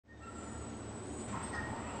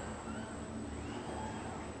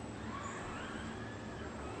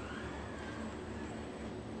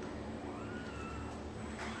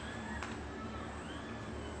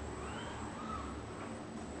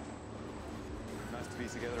be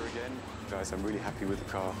together again. Guys, I'm really happy with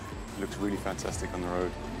the car. It looks really fantastic on the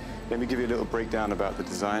road. Let me give you a little breakdown about the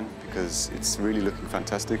design because it's really looking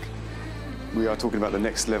fantastic. We are talking about the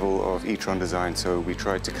next level of e-Tron design, so we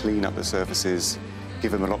tried to clean up the surfaces,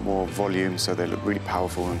 give them a lot more volume so they look really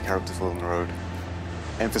powerful and characterful on the road.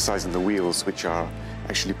 Emphasizing the wheels, which are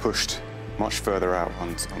actually pushed much further out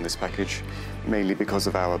on this package, mainly because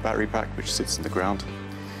of our battery pack, which sits in the ground.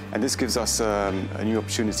 And this gives us a new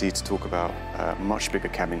opportunity to talk about much bigger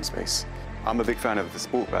cabin space. I'm a big fan of the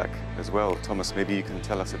Sportback as well. Thomas, maybe you can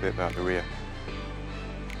tell us a bit about the rear.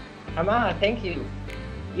 Amar, thank you.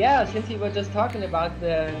 Yeah, since we were just talking about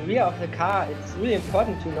the rear of the car, it's really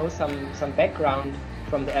important to know some background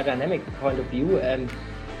from the aerodynamic point of view.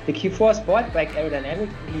 The Q4 Sportback,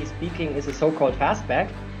 aerodynamically speaking, is a so-called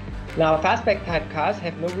fastback. Now, fastback type cars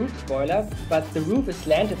have no roof spoiler, but the roof is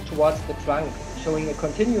slanted towards the trunk, showing a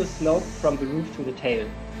continuous slope from the roof to the tail.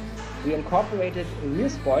 We incorporated a rear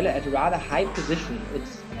spoiler at a rather high position. It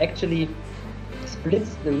actually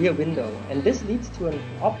splits the rear window, and this leads to an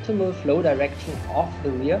optimal flow direction of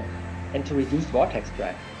the rear and to reduce vortex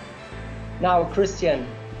drag. Now, Christian,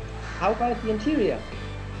 how about the interior?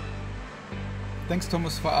 Thanks,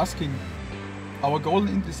 Thomas, for asking. Our goal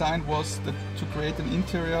in design was to create an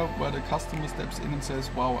interior where the customer steps in and says,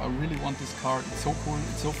 wow, I really want this car, it's so cool,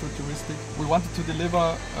 it's so futuristic. We wanted to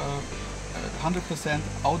deliver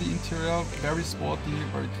 100% Audi interior, very sporty,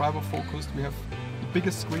 very driver focused. We have the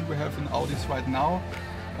biggest screen we have in Audis right now,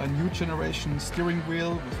 a new generation steering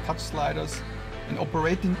wheel with touch sliders, an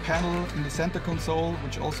operating panel in the center console,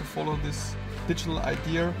 which also follow this digital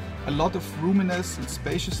idea, a lot of roominess and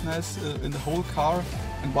spaciousness in the whole car,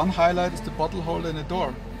 and one highlight is the bottle holder in the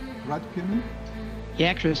door. Right, Pirmin?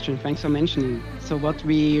 Yeah, Christian, thanks for mentioning. So what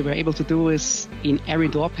we were able to do is in every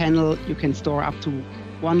door panel you can store up to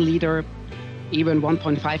 1 liter, even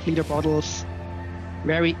 1.5 liter bottles,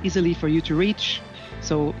 very easily for you to reach.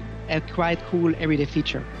 So a quite cool everyday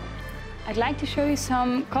feature. I'd like to show you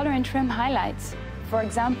some color and trim highlights. For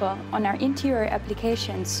example, on our interior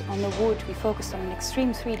applications, on the wood, we focused on an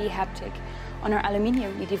extreme 3D haptic. On our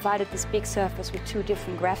aluminium, we divided this big surface with 2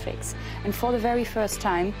 different graphics. And for the very first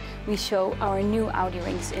time, we show our new Audi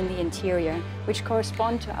rings in the interior, which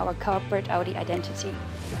correspond to our corporate Audi identity.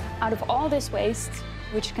 Out of all this waste,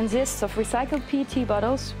 which consists of recycled PET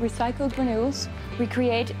bottles, recycled granules, we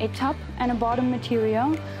create a top and a bottom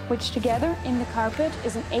material, which together in the carpet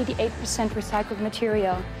is an 88% recycled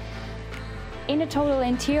material. In the total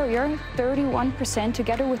interior, 31%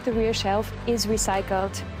 together with the rear shelf is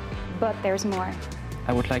recycled, but there's more.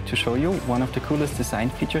 I would like to show you one of the coolest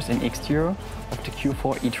design features in exterior of the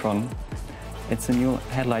Q4 e-Tron. It's a new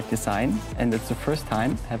headlight design, and it's the first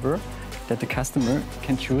time ever that the customer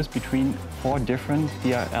can choose between 4 different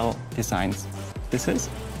DRL designs. This is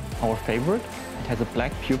our favorite. It has a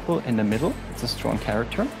black pupil in the middle. It's a strong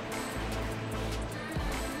character.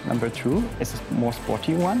 Number 2 is a more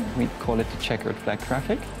sporty one. We call it the checkered black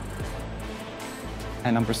graphic.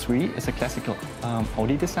 And number 3 is a classical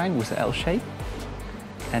Audi design with an L shape.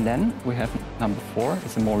 And then we have number 4,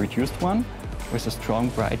 it's a more reduced one with a strong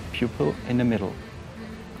bright pupil in the middle.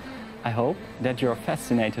 I hope that you're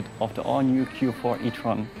fascinated of the all-new Q4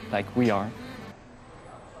 e-Tron like we are.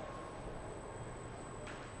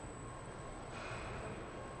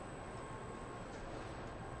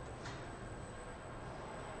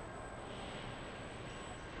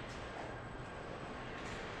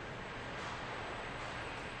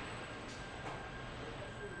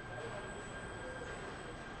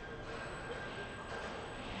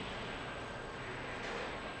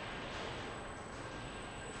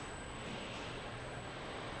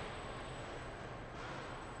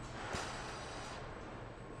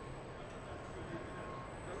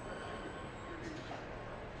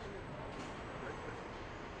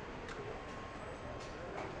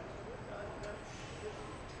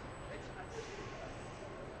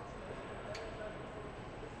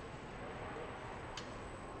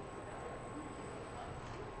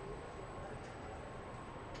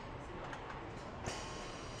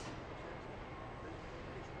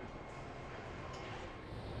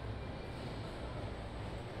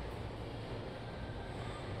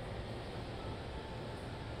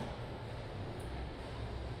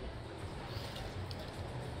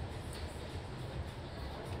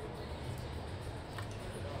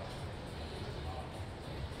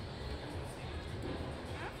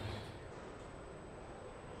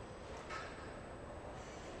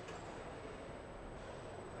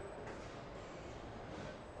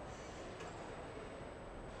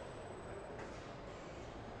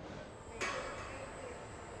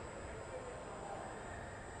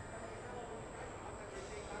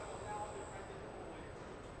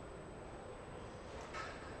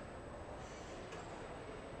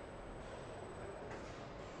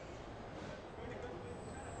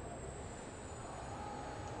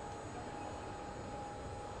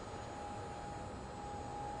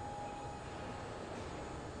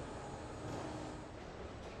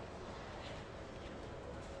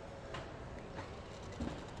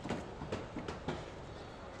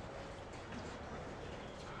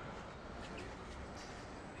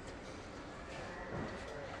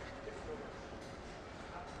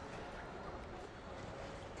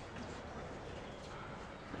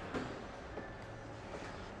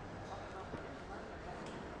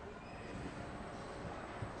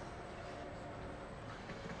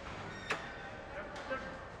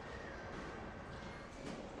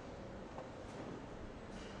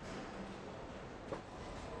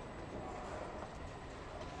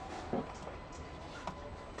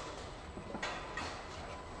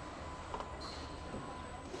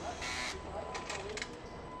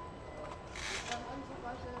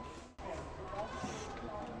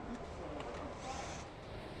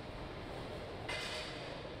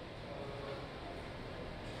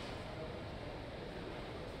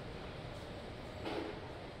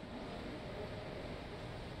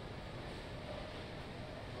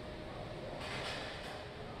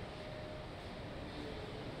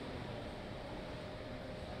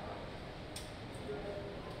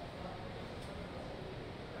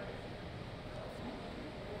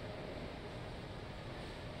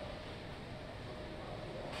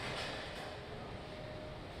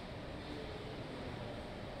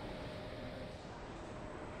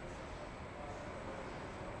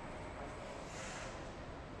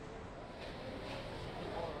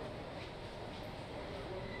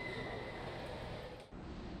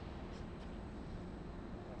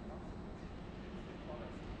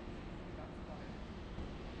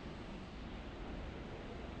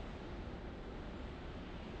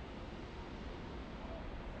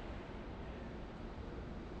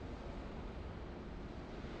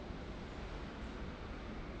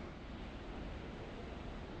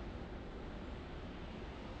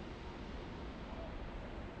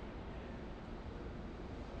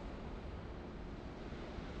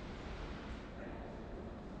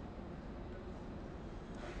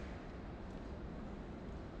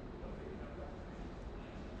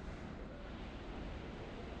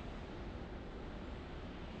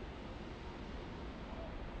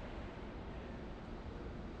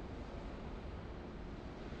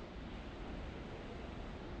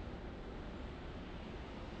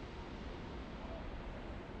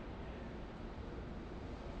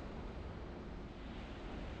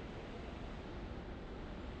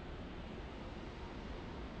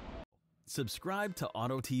 Subscribe to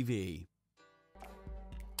Auto TV.